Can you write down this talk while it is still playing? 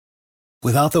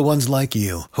Without the ones like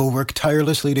you, who work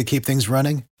tirelessly to keep things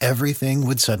running, everything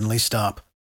would suddenly stop.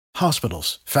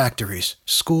 Hospitals, factories,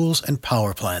 schools, and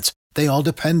power plants, they all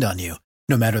depend on you.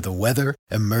 No matter the weather,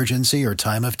 emergency, or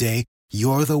time of day,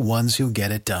 you're the ones who get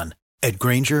it done. At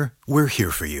Grainger, we're here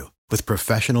for you with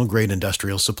professional-grade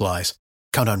industrial supplies.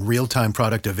 Count on real-time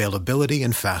product availability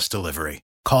and fast delivery.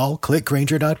 Call, click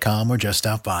Grainger.com, or just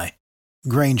stop by.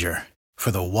 Grainger, for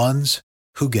the ones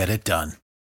who get it done.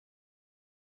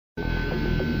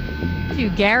 Do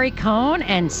Gary Cohn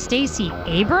and Stacey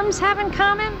Abrams have in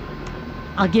common?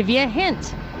 I'll give you a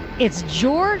hint. It's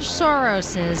George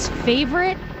Soros's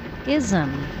favorite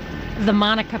ism. The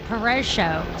Monica Perez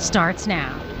Show starts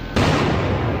now.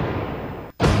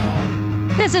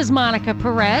 This is Monica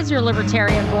Perez, your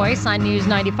libertarian voice on News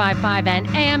 95.5 and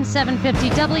AM 750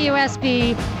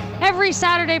 WSB every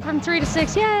Saturday from 3 to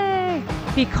 6. Yay!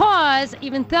 Because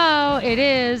even though it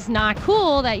is not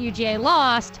cool that UGA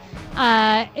lost,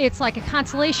 it's like a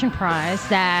consolation prize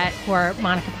that for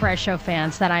Monica Perez Show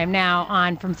fans that I am now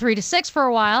on from 3 to 6 for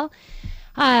a while.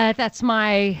 That's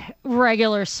my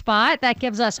regular spot. That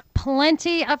gives us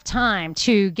plenty of time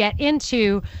to get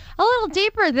into a little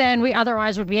deeper than we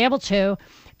otherwise would be able to.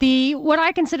 What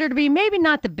I consider to be maybe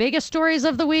not the biggest stories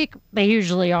of the week, they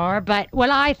usually are, but what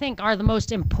I think are the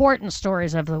most important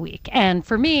stories of the week. And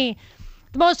for me,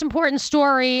 the most important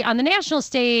story on the national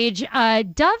stage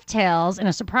dovetails in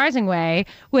a surprising way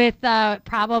with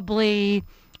probably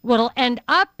what'll end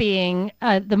up being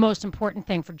the most important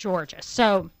thing for Georgia.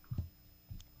 So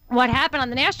what happened on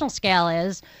the national scale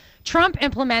is Trump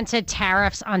implemented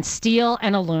tariffs on steel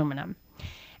and aluminum.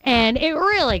 And it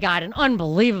really got an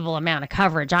unbelievable amount of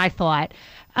coverage, I thought.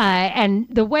 And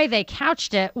the way they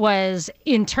couched it was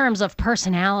in terms of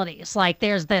personalities. Like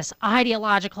there's this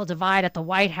ideological divide at the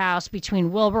White House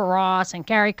between Wilbur Ross and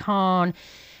Gary Cohn.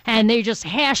 And they just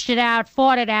hashed it out,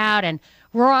 fought it out, and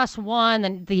Ross won,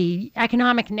 and the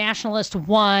economic nationalist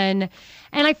won.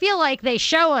 And I feel like they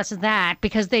show us that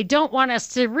because they don't want us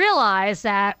to realize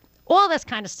that all this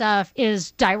kind of stuff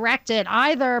is directed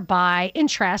either by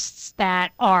interests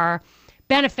that are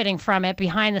benefiting from it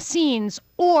behind the scenes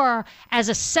or as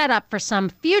a setup for some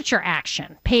future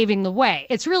action, paving the way.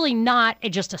 It's really not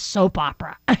just a soap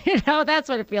opera. That's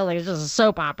what it feels like. It's just a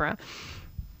soap opera.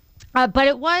 But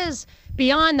it was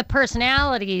beyond the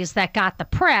personalities that got the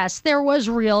press. There was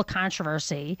real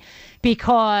controversy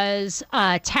because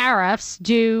tariffs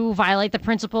do violate the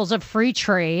principles of free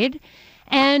trade.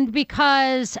 And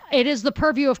because it is the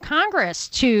purview of Congress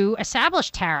to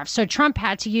establish tariffs. So Trump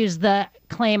had to use the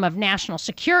claim of national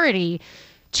security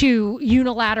to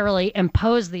unilaterally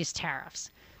impose these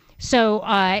tariffs. So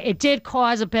it did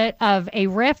cause a bit of a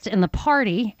rift in the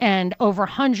party, and over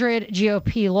 100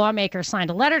 GOP lawmakers signed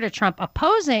a letter to Trump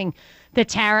opposing the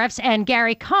tariffs. And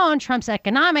Gary Cohn, Trump's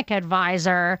economic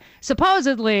advisor,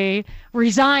 supposedly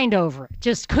resigned over it,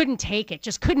 just couldn't take it,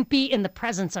 just couldn't be in the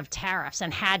presence of tariffs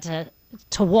and had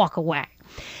to walk away.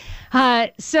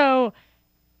 So,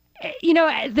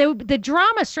 the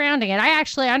drama surrounding it, I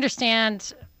actually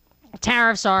understand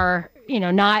tariffs are,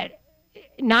 not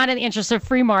in the interest of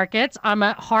free markets. I'm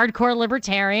a hardcore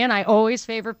libertarian. I always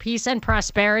favor peace and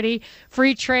prosperity,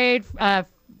 free trade,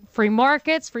 free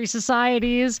markets, free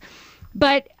societies.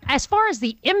 But as far as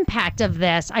the impact of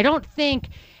this, I don't think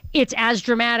it's as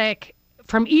dramatic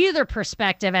from either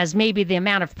perspective as maybe the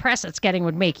amount of press it's getting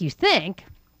would make you think.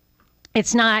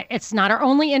 It's not our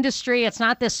only industry. It's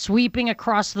not this sweeping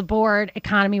across the board,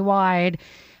 economy-wide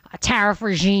tariff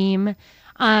regime.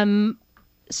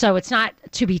 So it's not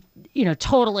to be,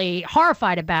 totally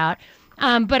horrified about.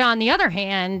 But on the other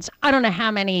hand, I don't know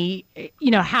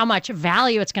how much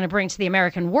value it's going to bring to the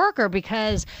American worker,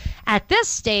 because at this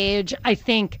stage, I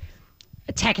think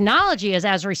technology is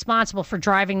as responsible for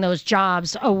driving those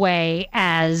jobs away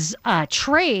as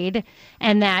trade,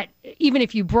 and that even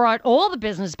if you brought all the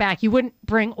business back, you wouldn't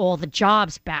bring all the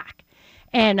jobs back.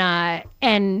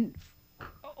 And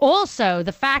also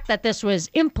the fact that this was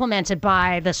implemented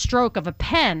by the stroke of a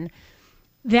pen,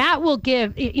 that will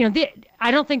give,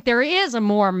 I don't think there is a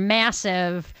more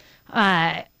massive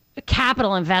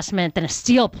capital investment than a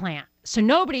steel plant. So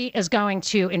nobody is going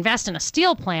to invest in a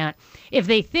steel plant if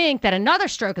they think that another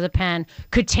stroke of the pen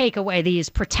could take away these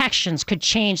protections, could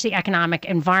change the economic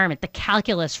environment, the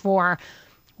calculus for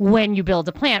when you build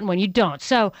a plant and when you don't.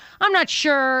 So I'm not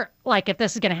sure, if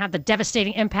this is going to have the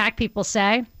devastating impact people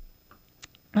say,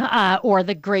 or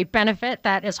the great benefit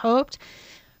that is hoped.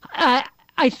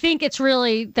 I think it's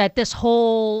really that this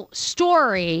whole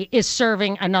story is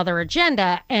serving another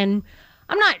agenda, and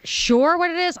I'm not sure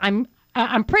what it is.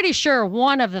 I'm pretty sure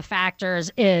one of the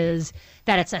factors is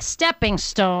that it's a stepping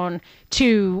stone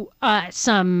to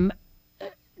some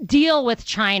deal with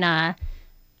China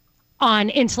on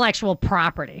intellectual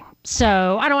property.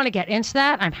 So I don't want to get into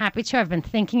that. I'm happy to. I've been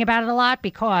thinking about it a lot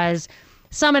because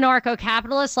some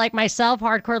anarcho-capitalists like myself,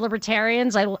 hardcore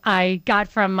libertarians, I got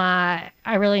from, I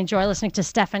really enjoy listening to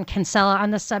Stefan Kinsella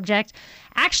on this subject,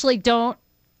 actually don't,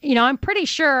 I'm pretty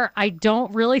sure I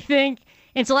don't really think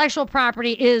intellectual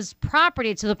property is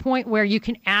property to the point where you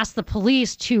can ask the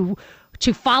police to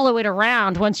follow it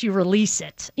around once you release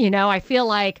it. I feel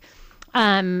like,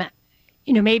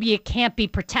 maybe it can't be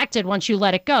protected once you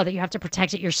let it go, that you have to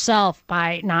protect it yourself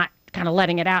by not kind of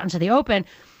letting it out into the open.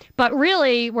 But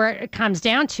really, where it comes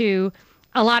down to,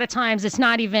 a lot of times it's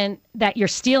not even that you're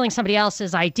stealing somebody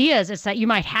else's ideas. It's that you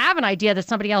might have an idea that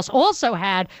somebody else also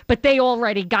had, but they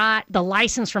already got the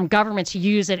license from government to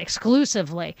use it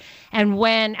exclusively. And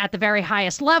when at the very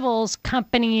highest levels,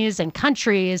 companies and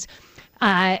countries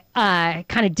kind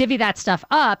of divvy that stuff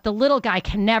up, the little guy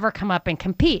can never come up and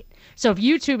compete. So if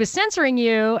YouTube is censoring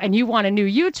you and you want a new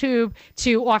YouTube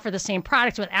to offer the same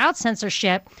product without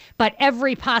censorship, but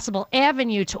every possible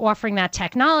avenue to offering that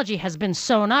technology has been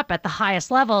sewn up at the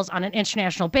highest levels on an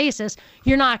international basis,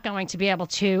 you're not going to be able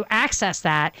to access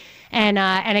that. And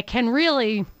it can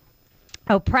really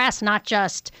oppress not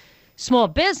just small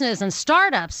business and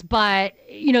startups, but,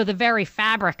 the very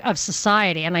fabric of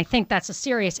society. And I think that's a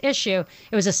serious issue.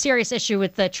 It was a serious issue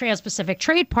with the Trans-Pacific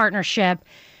Trade Partnership.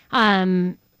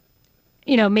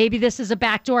 Maybe this is a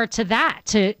backdoor to that,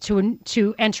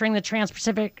 to entering the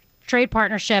Trans-Pacific Trade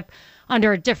Partnership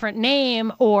under a different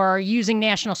name or using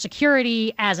national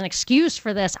security as an excuse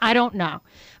for this. I don't know.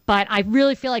 But I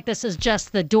really feel like this is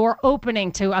just the door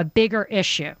opening to a bigger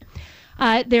issue.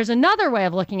 There's another way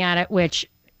of looking at it, which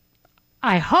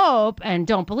I hope and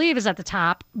don't believe is at the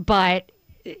top, but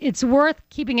it's worth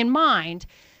keeping in mind.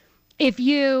 If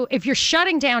you're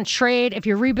shutting down trade, if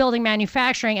you're rebuilding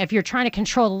manufacturing, if you're trying to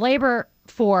control the labor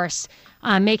force,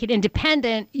 make it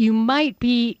independent, you might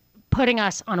be putting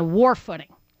us on a war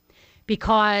footing.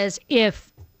 Because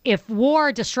if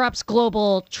war disrupts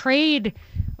global trade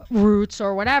routes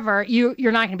or whatever,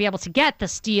 you're not going to be able to get the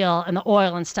steel and the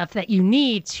oil and stuff that you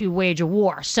need to wage a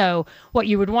war. So what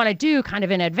you would want to do kind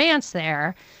of in advance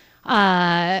there,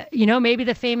 maybe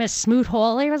the famous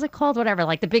Smoot-Hawley, was it called? Whatever,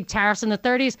 like the big tariffs in the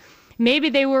 30s. Maybe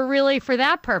they were really for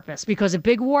that purpose, because a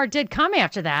big war did come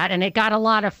after that, and it got a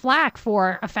lot of flack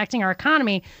for affecting our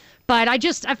economy. But I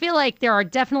feel like there are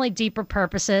definitely deeper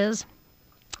purposes.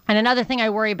 And another thing I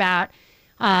worry about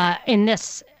in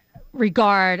this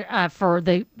regard for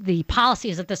the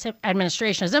policies that this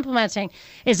administration is implementing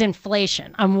is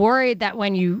inflation. I'm worried that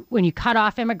when you cut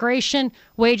off immigration,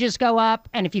 wages go up,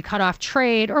 and if you cut off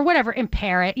trade or whatever,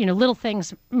 impair it, little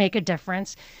things make a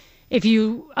difference. If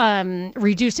you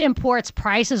reduce imports,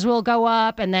 prices will go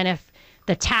up. And then if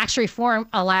the tax reform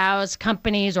allows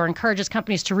companies or encourages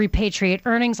companies to repatriate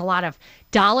earnings, a lot of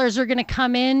dollars are going to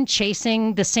come in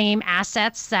chasing the same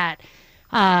assets that,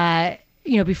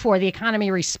 before the economy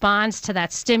responds to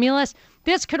that stimulus.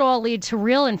 This could all lead to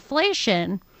real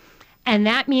inflation. And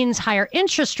that means higher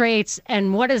interest rates.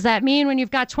 And what does that mean when you've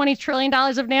got $20 trillion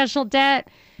of national debt?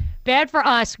 Bad for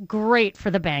us, great for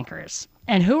the bankers.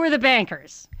 And who are the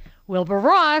bankers? Wilbur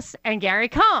Ross and Gary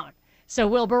Cohn. So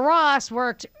Wilbur Ross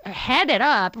headed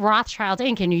up Rothschild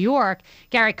Inc. in New York.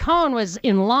 Gary Cohn was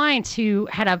in line to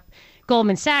head up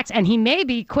Goldman Sachs, and he may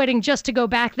be quitting just to go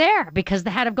back there, because the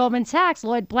head of Goldman Sachs,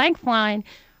 Lloyd Blankfein,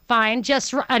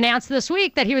 just announced this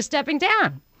week that he was stepping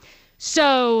down.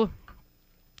 So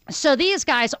these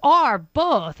guys are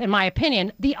both, in my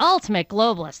opinion, the ultimate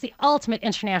globalists, the ultimate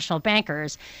international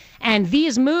bankers. And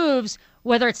these moves,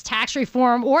 whether it's tax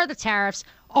reform or the tariffs,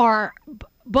 are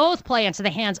both play into the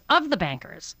hands of the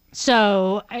bankers.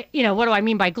 So, what do I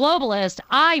mean by globalist?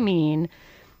 I mean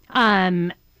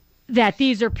that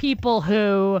these are people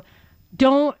who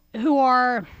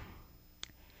are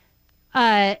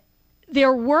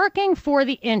they're working for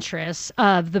the interests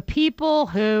of the people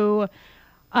who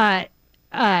like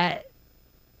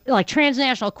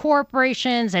transnational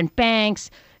corporations and banks,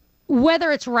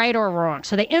 whether it's right or wrong.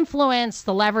 So they influence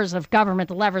the levers of government,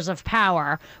 the levers of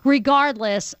power,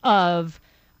 regardless of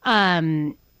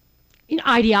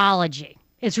ideology.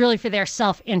 It's really for their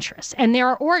self-interest. And there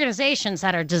are organizations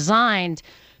that are designed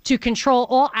to control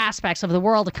all aspects of the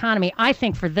world economy, I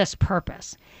think, for this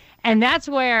purpose. And that's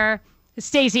where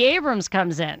Stacey Abrams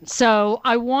comes in. So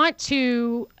I want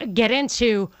to get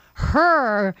into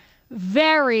her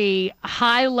very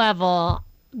high-level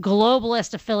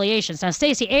globalist affiliations. Now,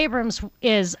 Stacey Abrams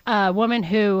is a woman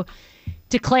who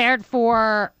declared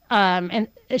for, and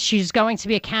she's going to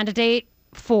be a candidate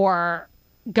for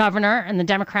governor in the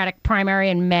Democratic primary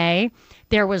in May.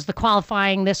 There was the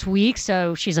qualifying this week,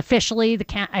 so she's officially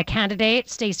a candidate.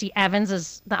 Stacey Evans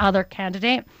is the other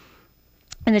candidate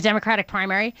in the Democratic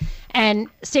primary. And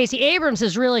Stacey Abrams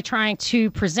is really trying to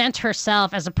present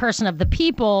herself as a person of the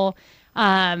people,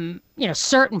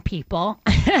 certain people,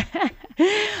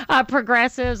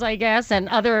 progressives, I guess, and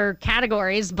other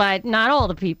categories, but not all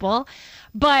the people.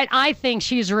 But I think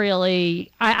she's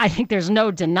really, I think there's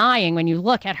no denying when you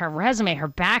look at her resume, her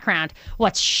background,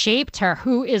 what's shaped her,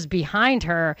 who is behind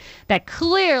her, that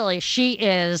clearly she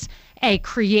is a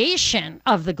creation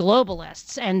of the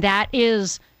globalists. And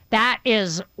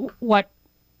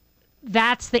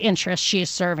that's the interest she's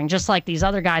serving, just like these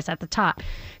other guys at the top.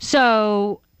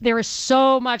 So there is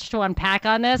so much to unpack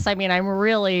on this. I mean, I'm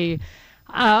really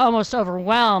almost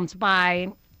overwhelmed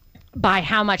by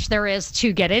how much there is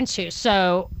to get into.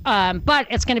 So, but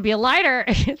it's going to be a lighter.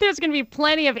 There's going to be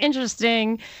plenty of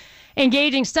interesting,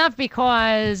 engaging stuff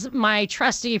because my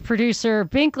trusty producer,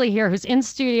 Binkley here, who's in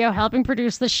studio helping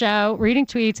produce the show, reading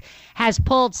tweets, has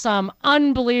pulled some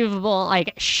unbelievable,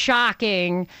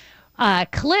 shocking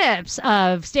clips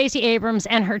of Stacey Abrams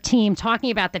and her team talking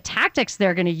about the tactics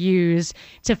they're going to use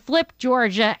to flip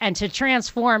Georgia and to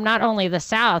transform not only the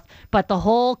South, but the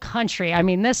whole country. I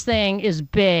mean, this thing is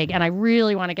big, and I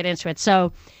really want to get into it.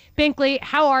 So, Binkley,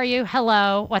 how are you?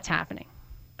 Hello. What's happening?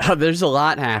 There's a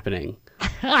lot happening.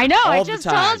 I know. I just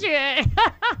told you.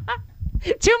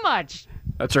 Too much.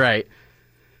 That's right.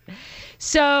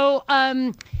 So,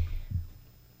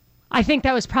 I think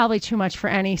that was probably too much for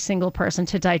any single person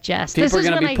to digest. People are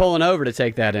going to be pulling over to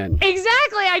take that in.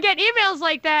 Exactly. I get emails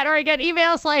like that, or I get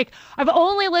emails like, I've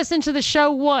only listened to the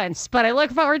show once, but I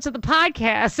look forward to the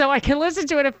podcast so I can listen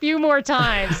to it a few more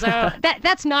times. So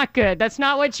that's not good. That's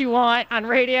not what you want on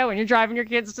radio when you're driving your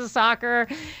kids to soccer.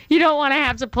 You don't want to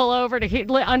have to pull over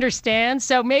to understand.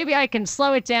 So maybe I can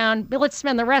slow it down. But let's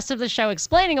spend the rest of the show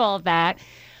explaining all of that.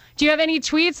 Do you have any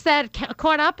tweets that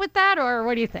caught up with that, or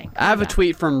what do you think? I have a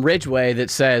tweet from Ridgeway that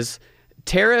says,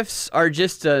 tariffs are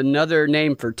just another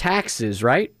name for taxes,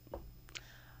 right?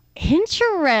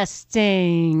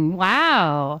 Interesting.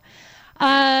 Wow.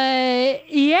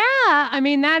 Yeah, I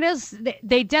mean,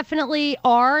 they definitely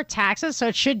are taxes, so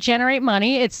it should generate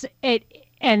money.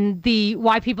 And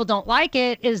why people don't like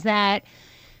it is that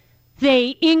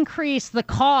they increase the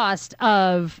cost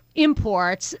of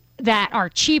imports that are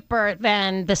cheaper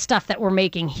than the stuff that we're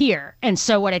making here. And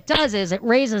so what it does is it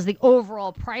raises the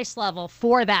overall price level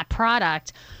for that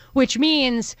product, which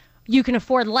means you can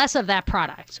afford less of that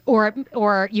product,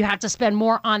 or you have to spend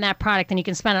more on that product than you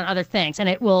can spend on other things. And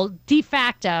it will de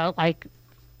facto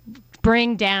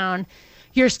bring down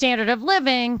your standard of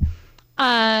living.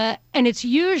 And it's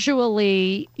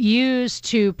usually used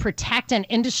to protect an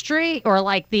industry, or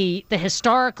the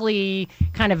historically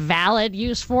kind of valid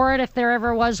use for it, if there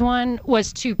ever was one,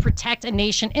 was to protect a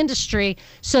nation industry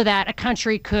so that a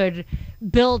country could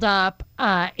build up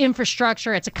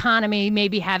infrastructure, its economy,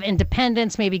 maybe have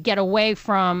independence, maybe get away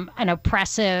from an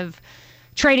oppressive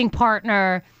trading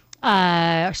partner,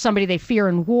 somebody they fear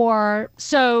in war.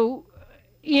 So,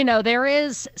 there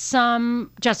is some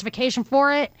justification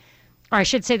for it. Or I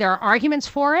should say there are arguments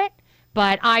for it,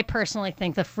 but I personally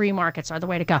think the free markets are the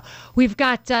way to go. We've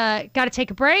got to take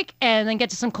a break and then get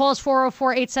to some calls,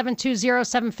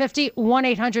 404-872-0750,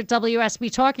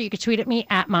 1-800-WSB-TALK, or you can tweet at me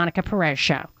at Monica Perez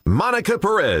Show. Monica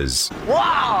Perez.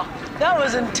 Wow, that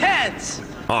was intense.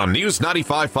 On News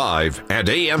 95.5 and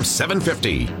AM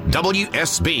 750,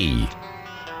 WSB.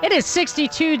 It is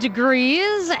 62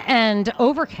 degrees and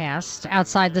overcast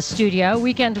outside the studio.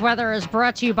 Weekend weather is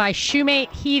brought to you by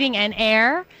Shoemate Heating and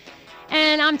Air.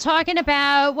 And I'm talking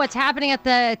about what's happening at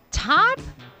the top,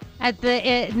 at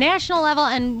the national level,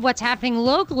 and what's happening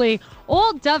locally,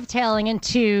 all dovetailing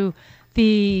into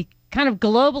the kind of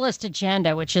globalist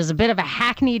agenda, which is a bit of a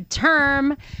hackneyed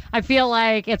term. I feel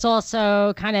like it's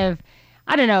also kind of,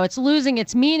 I don't know, it's losing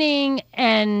its meaning.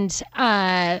 And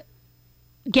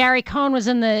Gary Cohn was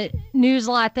in the news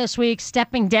a lot this week,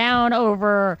 stepping down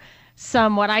over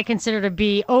some what I consider to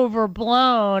be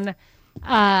overblown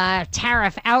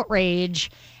tariff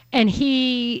outrage. And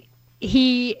he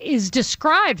is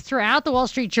described throughout the Wall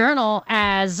Street Journal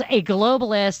as a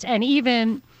globalist. And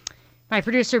even my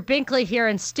producer Binkley here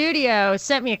in studio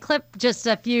sent me a clip just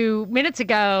a few minutes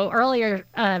ago, earlier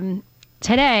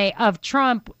today, of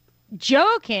Trump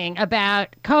joking about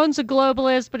Cohn's a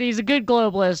globalist, but he's a good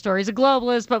globalist, or he's a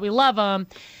globalist, but we love him,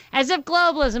 as if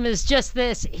globalism is just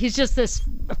this, he's just this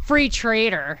free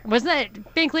trader. Wasn't that,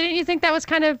 Binkley, didn't you think that was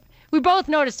kind of, we both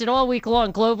noticed it all week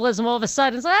long, globalism all of a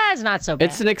sudden, it's not so bad.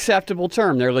 It's an acceptable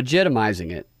term. They're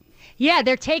legitimizing it. Yeah,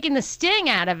 they're taking the sting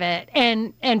out of it.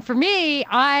 And for me,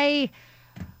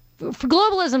 for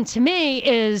globalism to me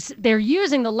is they're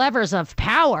using the levers of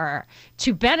power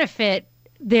to benefit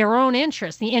their own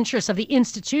interests, the interests of the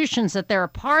institutions that they're a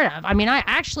part of. I mean, I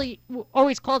actually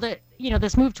always called it,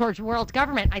 this move towards world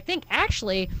government. I think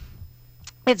actually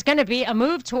it's going to be a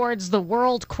move towards the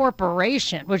World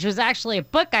Corporation, which was actually a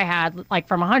book I had like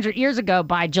from 100 years ago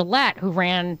by Gillette,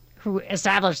 who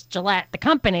established Gillette, the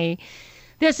company.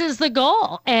 This is the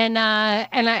goal, and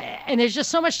there's just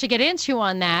so much to get into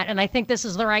on that, and I think this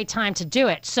is the right time to do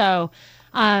it. So,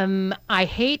 I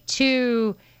hate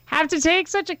to have to take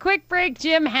such a quick break,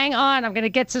 Jim. Hang on, I'm going to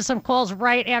get to some calls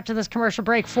right after this commercial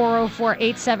break.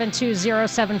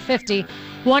 404-872-0750,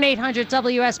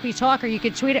 1-800-WSB-TALK, or you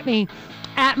could tweet at me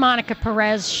at Monica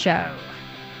Perez Show.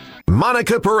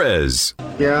 Monica Perez.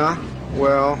 Yeah,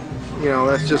 well,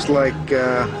 that's just like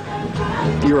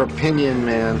your opinion,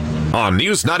 man. On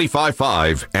News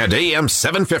 95.5 and AM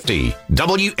 750,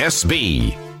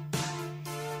 WSB.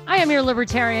 I am your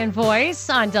libertarian voice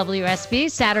on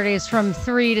WSB, Saturdays from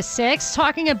 3 to 6,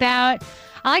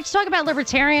 I like to talk about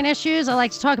libertarian issues. I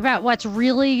like to talk about what's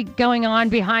really going on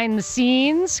behind the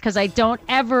scenes, because I don't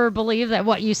ever believe that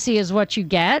what you see is what you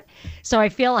get. So I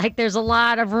feel like there's a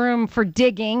lot of room for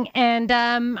digging, and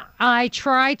I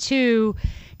try to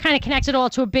kind of connect it all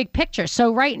to a big picture.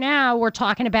 So right now we're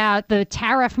talking about the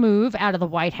tariff move out of the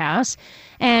White House,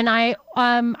 and I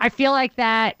feel like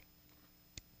that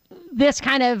this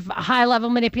kind of high-level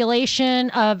manipulation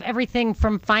of everything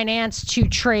from finance to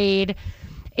trade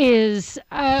is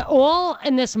all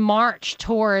in this march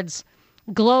towards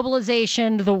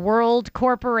globalization, the World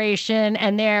Corporation,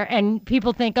 and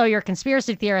people think, oh, you're a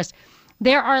conspiracy theorist.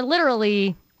 There are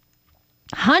literally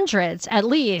hundreds, at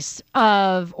least,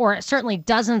 or certainly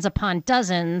dozens upon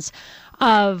dozens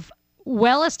of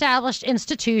well-established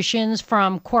institutions,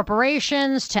 from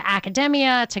corporations to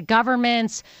academia to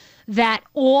governments, that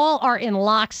all are in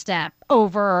lockstep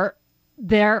over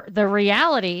the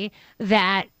reality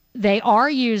that they are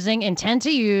intend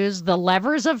to use the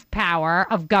levers of power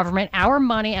of government, our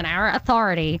money and our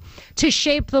authority, to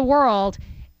shape the world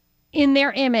in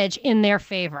their image, in their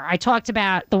favor. I talked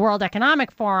about the World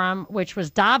Economic Forum, which was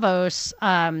Davos,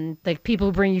 the people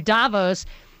who bring you Davos.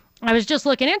 I was just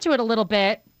looking into it a little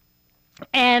bit,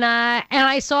 and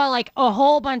I saw like a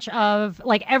whole bunch of,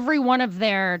 like, every one of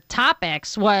their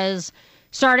topics was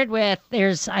started with,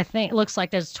 it looks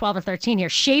like there's 12 or 13 here,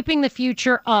 shaping the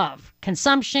future of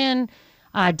consumption,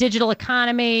 digital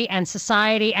economy and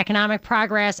society, economic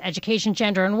progress, education,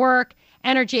 gender and work,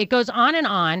 energy. It goes on and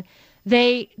on.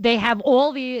 They have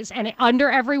all these, and under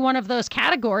every one of those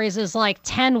categories is like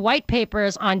 10 white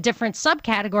papers on different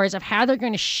subcategories of how they're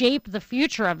going to shape the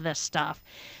future of this stuff.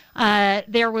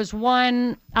 There was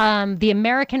one, the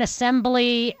American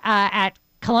Assembly at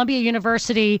Columbia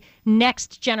University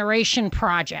Next Generation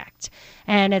Project.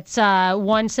 And it's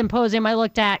one symposium I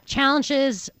looked at,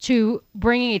 challenges to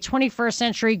bringing a 21st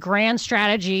century grand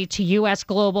strategy to U.S.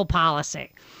 global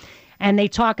policy. And they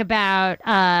talk about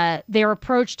their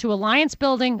approach to alliance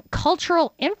building,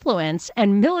 cultural influence,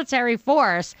 and military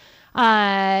force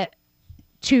to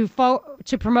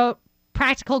promote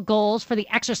practical goals for the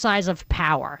exercise of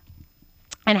power.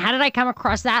 And how did I come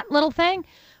across that little thing?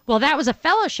 Well, that was a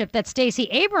fellowship that Stacey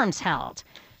Abrams held.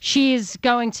 She's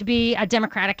going to be a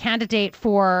Democratic candidate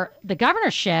for the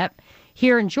governorship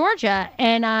here in Georgia.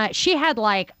 And she had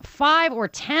like 5 or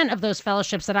 10 of those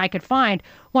fellowships that I could find.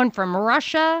 One from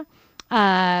Russia,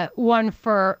 one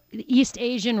for East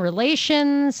Asian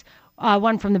relations,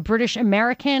 one from the British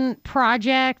American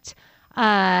Project.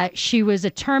 She was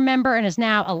a term member and is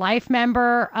now a life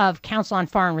member of Council on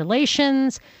Foreign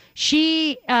Relations.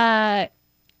 She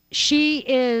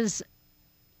is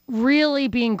really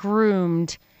being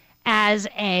groomed as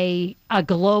a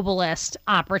globalist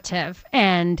operative.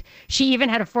 And she even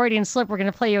had a Freudian slip. We're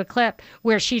going to play you a clip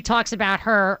where she talks about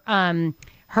her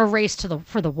race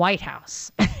for the White House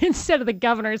instead of the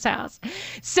governor's house.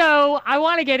 So I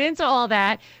want to get into all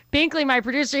that. Binkley, my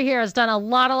producer here, has done a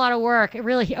lot of work. It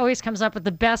really, he always comes up with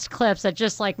the best clips that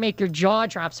just like make your jaw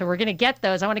drop. So we're going to get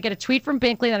those. I want to get a tweet from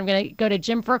Binkley, then I'm going to go to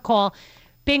Jim for a call.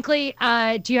 Binkley,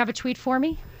 do you have a tweet for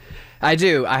me? I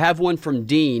do. I have one from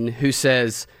Dean who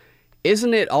says,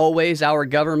 "Isn't it always our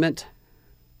government?"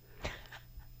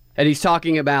 And he's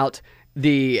talking about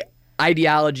the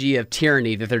ideology of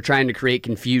tyranny that they're trying to create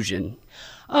confusion.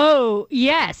 Oh,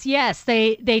 yes.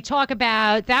 They talk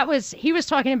about, he was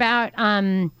talking about,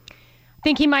 I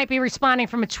think he might be responding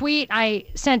from a tweet I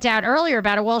sent out earlier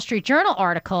about a Wall Street Journal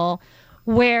article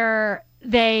where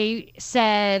they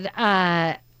said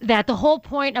that the whole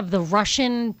point of the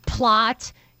Russian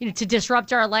plot, to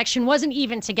disrupt our election wasn't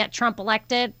even to get Trump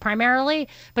elected primarily,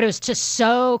 but it was to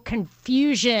sow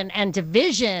confusion and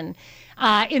division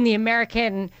in the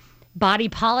American body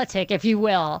politic, if you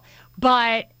will.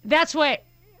 But that's what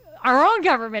our own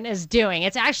government is doing.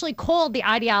 It's actually called the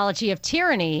ideology of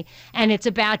tyranny, and it's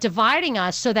about dividing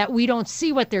us so that we don't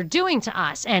see what they're doing to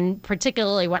us. And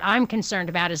particularly what I'm concerned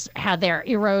about is how they're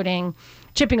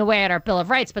chipping away at our Bill of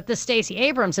Rights. But this Stacey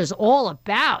Abrams is all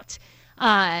about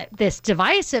this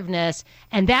divisiveness,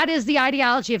 and that is the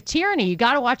ideology of tyranny. You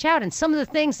got to watch out. And some of the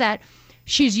things that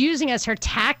she's using as her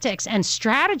tactics and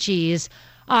strategies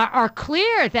are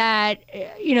clear that,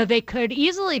 they could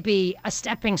easily be a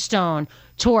stepping stone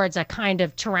towards a kind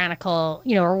of tyrannical,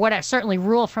 or whatever, certainly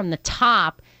rule from the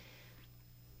top.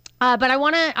 But I don't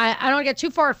want to get too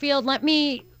far afield. Let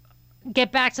me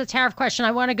get back to the tariff question.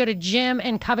 I want to go to Jim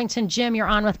in Covington. Jim, you're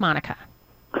on with Monica.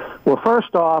 Well,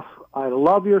 first off, I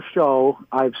love your show.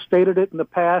 I've stated it in the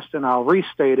past, and I'll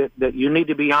restate it, that you need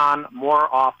to be on more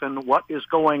often. What is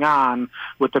going on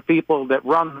with the people that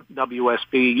run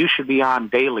WSB? You should be on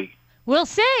daily. We'll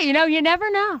see. You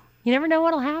never know. You never know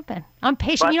what'll happen. I'm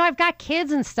patient. But, I've got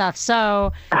kids and stuff,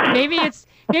 so maybe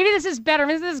this is better.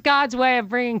 This is God's way of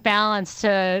bringing balance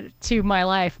to my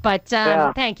life. But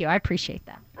Thank you. I appreciate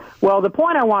that. Well, the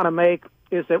point I want to make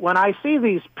is that when I see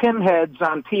these pinheads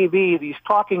on TV, these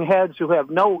talking heads who have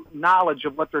no knowledge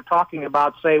of what they're talking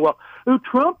about say, well,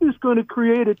 Trump is going to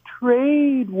create a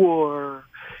trade war.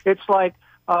 It's like,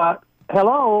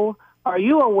 hello, are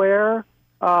you aware,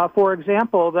 for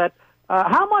example, that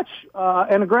how much,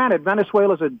 and granted,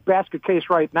 Venezuela's a basket case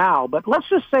right now, but let's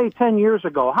just say 10 years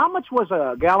ago, how much was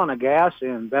a gallon of gas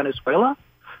in Venezuela?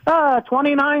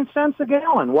 29 cents a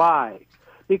gallon. Why?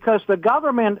 Because the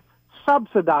government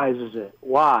subsidizes it.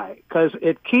 Why? Because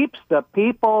it keeps the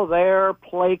people there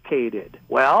placated.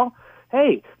 Well,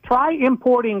 hey, try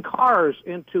importing cars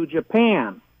into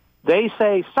Japan. They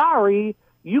say, sorry,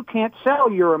 you can't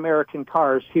sell your American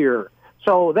cars here.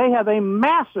 So they have a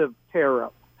massive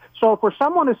tariff. So for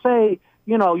someone to say,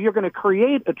 you're going to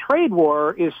create a trade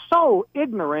war is so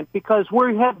ignorant, because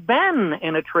we have been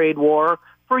in a trade war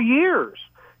for years.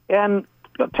 And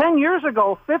 10 years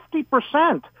ago,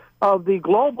 50% of the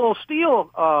global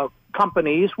steel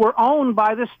companies were owned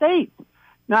by the state.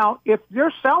 Now, if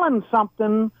you're selling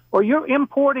something or you're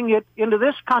importing it into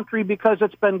this country because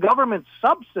it's been government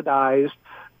subsidized,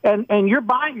 and you're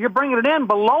bringing it in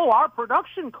below our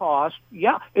production cost,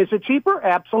 yeah, is it cheaper?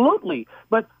 Absolutely.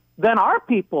 But then our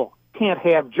people can't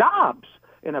have jobs.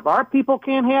 And if our people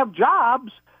can't have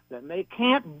jobs, then they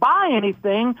can't buy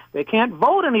anything. They can't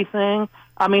vote anything.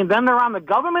 Then they're on the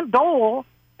government dole.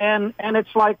 And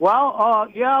it's like,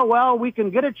 we can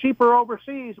get it cheaper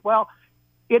overseas. Well,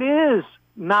 it is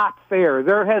not fair.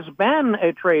 There has been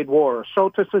a trade war. So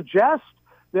to suggest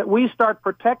that we start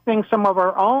protecting some of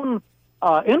our own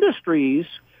industries,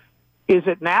 is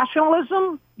it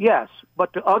nationalism? Yes.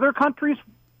 But do other countries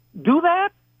do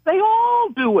that? They all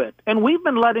do it. And we've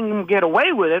been letting them get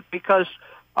away with it because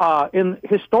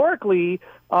historically,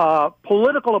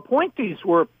 political appointees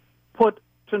were put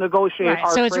to negotiate right,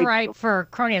 our so it's trade right for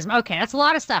cronyism. Okay, that's a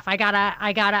lot of stuff. I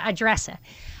gotta address it.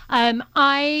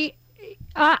 I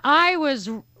was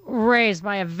raised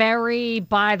by a very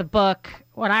by the book,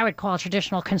 what I would call a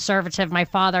traditional conservative. My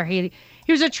father, he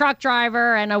was a truck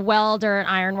driver and a welder, an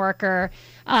iron worker,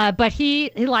 but he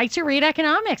liked to read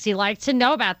economics. He liked to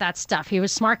know about that stuff. He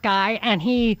was a smart guy, and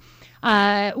he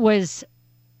was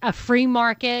a free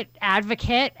market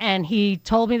advocate, and he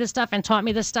told me this stuff and taught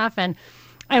me this stuff, and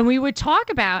we would talk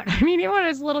about, even when I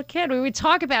was a little kid, we would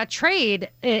talk about trade,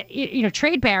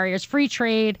 trade barriers, free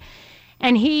trade.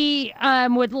 And he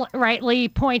would rightly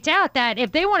point out that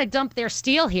if they want to dump their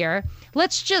steel here,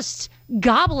 let's just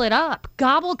gobble it up,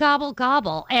 gobble, gobble,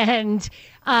 gobble, and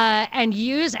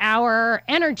use our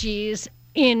energies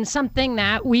in something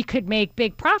that we could make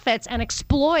big profits and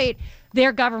exploit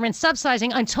their government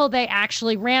subsidizing until they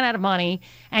actually ran out of money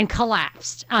and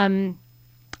collapsed.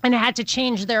 And had to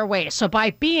change their ways. So by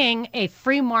being a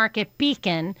free market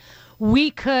beacon,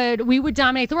 we would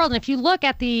dominate the world. And if you look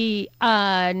at the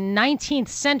 19th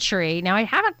century, now I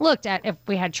haven't looked at if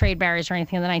we had trade barriers or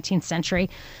anything in the 19th century.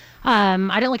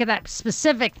 I didn't look at that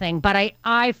specific thing, but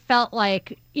I felt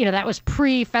like, that was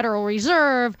pre-Federal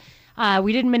Reserve.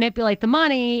 We didn't manipulate the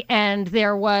money, and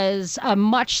there was a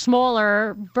much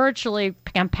smaller, virtually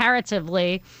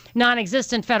comparatively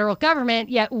non-existent federal government,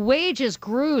 yet wages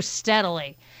grew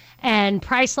steadily and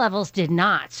price levels did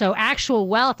not. So actual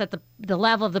wealth at the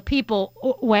level of the people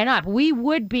went up. We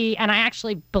would be, and I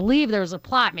actually believe there was a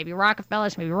plot, maybe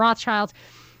Rockefellers, maybe Rothschilds,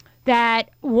 that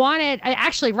wanted,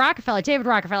 actually David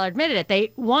Rockefeller admitted it,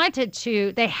 they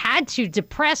had to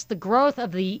depress the growth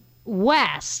of the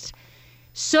West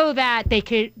so that they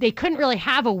couldn't really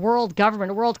have a world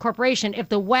government, a world corporation, if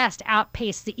the West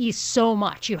outpaced the East so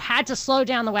much. You had to slow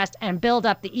down the West and build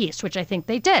up the East, which I think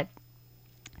they did.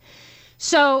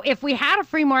 So if we had a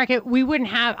free market,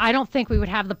 I don't think we would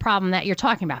have the problem that you're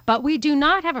talking about. But we do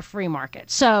not have a free market.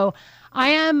 So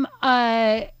I'm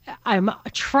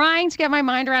trying to get my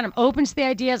mind around. I'm open to the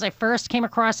ideas I first came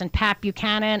across in Pat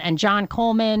Buchanan and John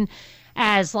Coleman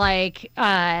as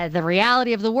the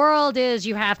reality of the world is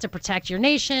you have to protect your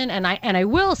nation. And I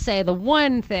will say the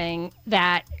one thing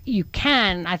that you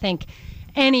can, I think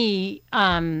any,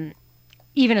 even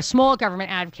a small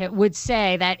government advocate would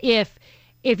say that if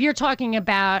you're talking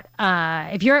about,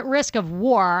 if you're at risk of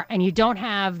war and you don't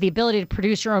have the ability to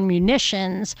produce your own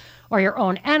munitions or your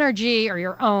own energy or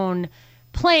your own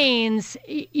planes,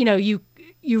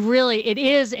 you really, it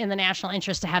is in the national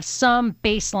interest to have some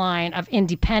baseline of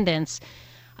independence.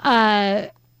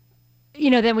 Then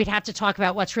we'd have to talk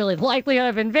about what's really the likelihood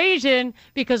of invasion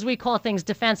because we call things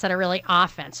defense that are really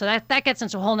offense. So that gets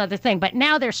into a whole nother thing. But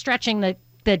now they're stretching the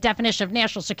definition of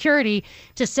national security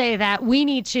to say that we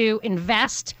need to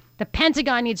invest, the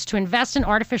Pentagon needs to invest in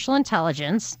artificial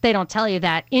intelligence. They don't tell you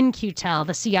that In-Q-Tel,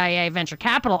 the CIA venture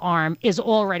capital arm, is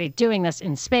already doing this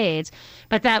in spades,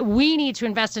 but that we need to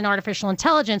invest in artificial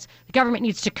intelligence. The government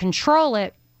needs to control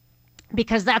it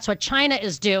because that's what China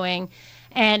is doing.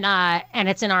 And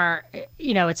it's in our,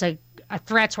 it's a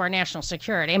threat to our national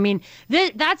security. I mean,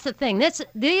 that's the thing.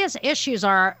 These issues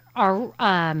are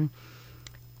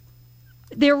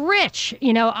they're rich,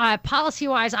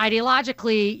 policy-wise,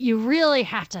 ideologically, you really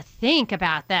have to think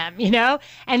about them,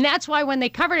 And that's why when they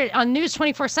covered it on News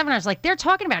 24/7, I was like, they're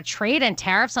talking about trade and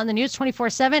tariffs on the News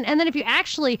 24/7. And then if you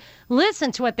actually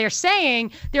listen to what they're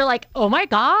saying, they're like, oh my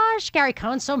gosh, Gary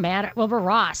Cohen's so mad at Wilbur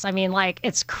Ross. I mean,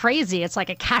 it's crazy. It's like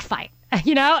a catfight,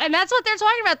 and that's what they're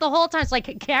talking about the whole time. It's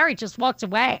like Gary just walked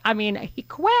away. I mean, he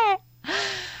quit.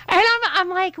 And I'm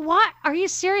like, what? Are you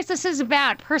serious? This is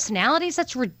about personalities?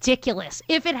 That's ridiculous.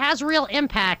 If it has real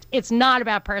impact, it's not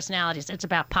about personalities. It's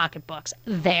about pocketbooks,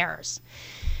 theirs.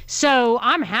 So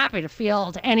I'm happy to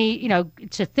field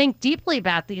to think deeply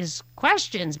about these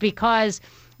questions because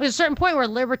there's a certain point where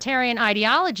libertarian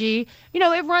ideology,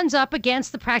 it runs up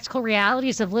against the practical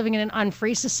realities of living in an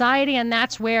unfree society. And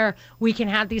that's where we can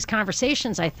have these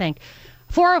conversations, I think.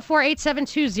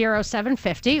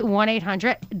 404-872-0750,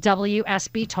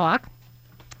 1-800-WSB-TALK.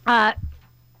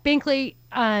 Binkley,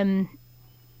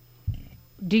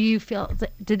 do you feel,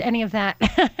 did any of that,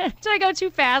 did I go too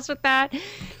fast with that?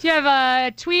 Do you have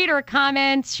a tweet or a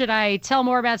comment? Should I tell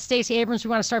more about Stacey Abrams? We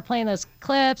want to start playing those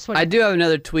clips. I do have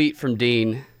another tweet from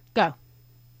Dean. Go.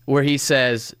 Where he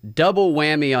says, double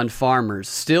whammy on farmers.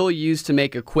 Still used to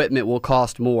make equipment will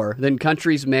cost more. Then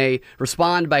countries may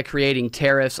respond by creating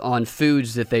tariffs on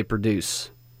foods that they produce.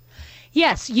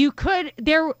 Yes, you could.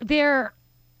 It's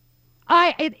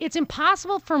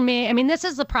impossible for me. I mean, this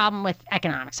is the problem with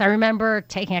economics. I remember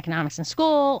taking economics in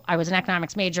school. I was an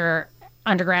economics major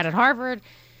undergrad at Harvard.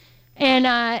 And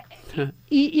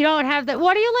you don't have that.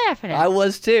 What are you laughing at? I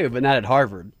was too, but not at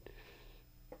Harvard.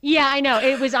 Yeah, I know.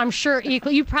 It was, I'm sure,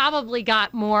 equal. You probably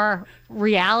got more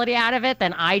reality out of it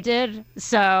than I did.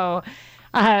 So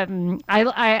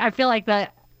I feel like the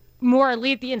more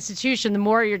elite the institution, the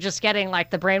more you're just getting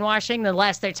the brainwashing, the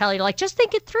less they tell you to just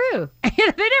think it through. They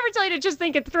never tell you to just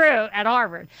think it through at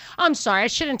Harvard. I'm sorry. I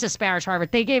shouldn't disparage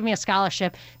Harvard. They gave me a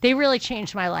scholarship. They really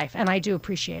changed my life, and I do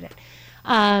appreciate it.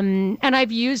 And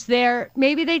I've used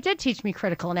maybe they did teach me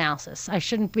critical analysis. I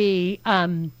shouldn't be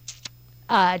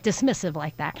dismissive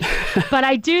like that. But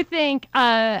I do think,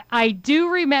 I do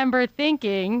remember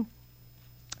thinking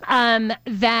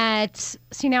that,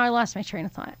 see, now I lost my train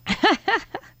of thought.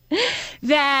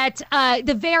 That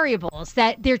the variables,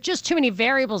 that there are just too many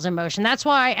variables in motion. That's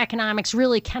why economics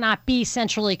really cannot be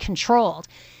centrally controlled.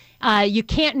 You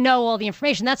can't know all the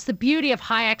information. That's the beauty of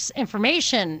Hayek's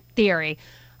information theory,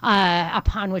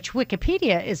 upon which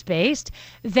Wikipedia is based,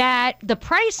 that the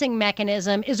pricing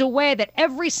mechanism is a way that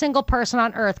every single person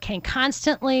on Earth can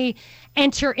constantly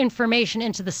enter information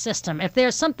into the system. If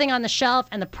there's something on the shelf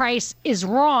and the price is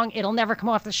wrong, it'll never come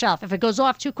off the shelf. If it goes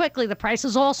off too quickly, the price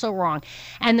is also wrong.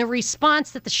 And the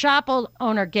response that the shop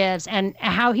owner gives and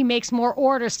how he makes more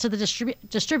orders to the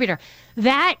distributor,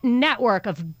 that network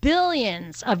of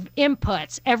billions of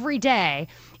inputs every day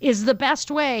is the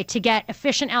best way to get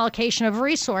efficient allocation of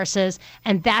resources,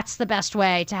 and that's the best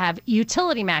way to have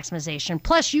utility maximization.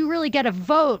 Plus, you really get a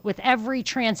vote with every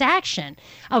transaction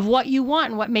of what you want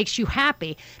and what makes you happy.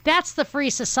 That's the free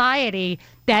society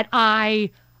that I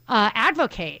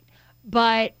advocate.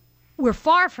 but we're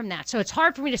far from that. So it's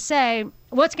hard for me to say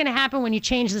what's going to happen when you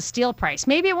change the steel price.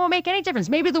 Maybe it won't make any difference.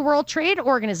 Maybe the World Trade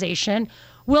Organization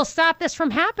will stop this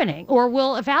from happening or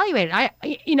will evaluate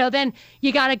it. Then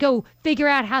you got to go figure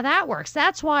out how that works.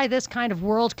 That's why this kind of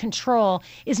world control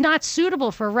is not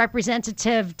suitable for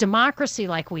representative democracy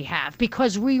like we have,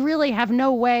 because we really have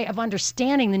no way of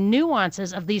understanding the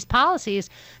nuances of these policies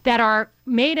that are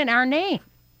made in our name.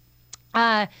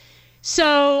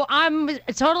 So I'm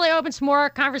totally open to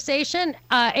more conversation.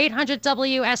 800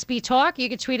 WSB Talk. You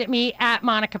can tweet at me at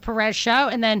Monica Perez Show.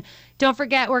 And then don't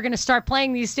forget, we're going to start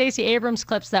playing these Stacey Abrams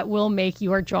clips that will make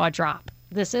your jaw drop.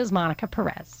 This is Monica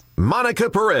Perez. Monica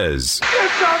Perez. It's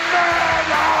a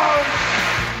madhouse!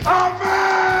 A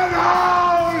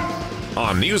madhouse!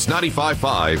 On News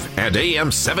 95.5 and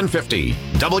AM 750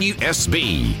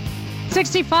 WSB.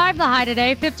 65 the high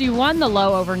today, 51 the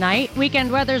low overnight.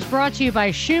 Weekend weather's brought to you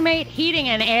by Shoemate Heating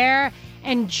and Air.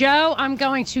 And Joe, I'm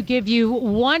going to give you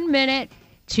 1 minute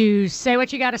to say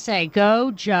what you got to say.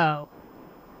 Go, Joe.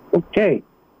 Okay.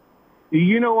 Do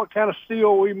you know what kind of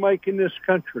steel we make in this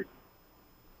country?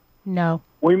 No.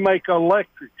 We make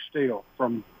electric steel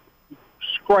from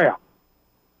scrap.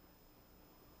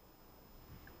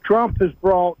 Trump has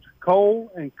brought coal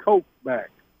and coke back.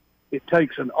 It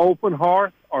takes an open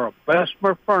hearth or a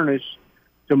Bessemer furnace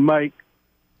to make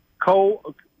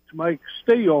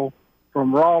steel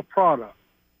from raw product.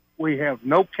 We have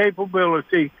no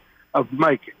capability of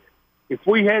making it. If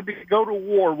we had to go to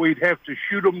war, we'd have to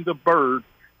shoot them the bird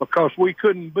because we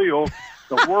couldn't build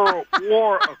the World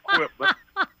War equipment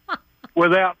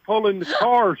without pulling the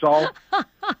cars off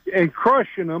and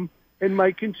crushing them and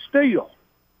making steel.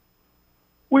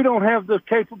 We don't have the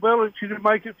capability to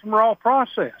make it from raw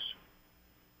process.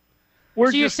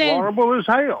 We're just vulnerable as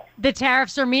hell. The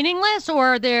tariffs are meaningless,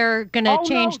 or they're going to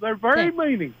change? No, they're very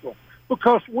meaningful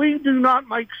because we do not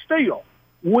make steel.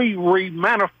 We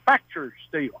remanufacture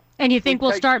steel. And you think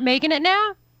we'll start making it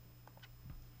now?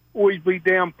 We'd be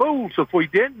damn fools if we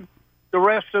didn't. The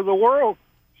rest of the world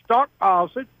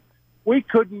stockpiles it. We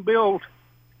couldn't build.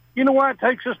 You know why it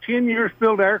takes us 10 years to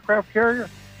build an aircraft carrier?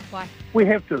 Why? We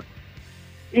have to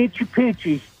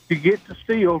inchy-pinchy to get the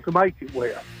steel to make it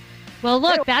well. Well,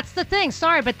 look, that's the thing.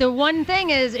 Sorry, but the one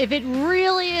thing is, if it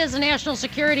really is a national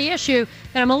security issue,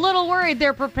 then I'm a little worried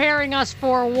they're preparing us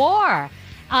for war.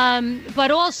 But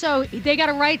also, they got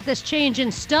to write this change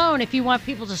in stone if you want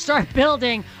people to start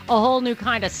building a whole new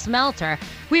kind of smelter.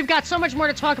 We've got so much more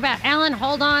to talk about. Alan,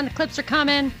 hold on. The clips are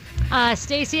coming.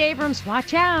 Stacey Abrams,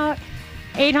 watch out.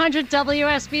 800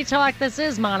 WSB Talk. This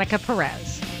is Monica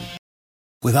Perez.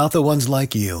 Without the ones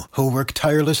like you, who work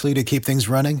tirelessly to keep things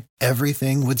running,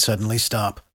 everything would suddenly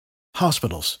stop.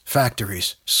 Hospitals,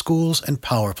 factories, schools, and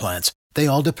power plants, they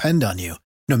all depend on you.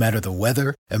 No matter the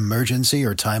weather, emergency,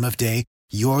 or time of day,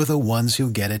 you're the ones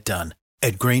who get it done.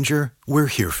 At Grainger, we're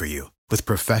here for you with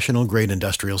professional-grade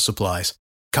industrial supplies.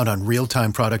 Count on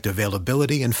real-time product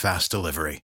availability and fast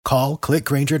delivery. Call, click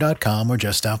Grainger.com, or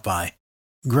just stop by.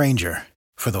 Grainger,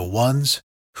 for the ones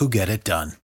who get it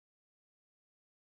done.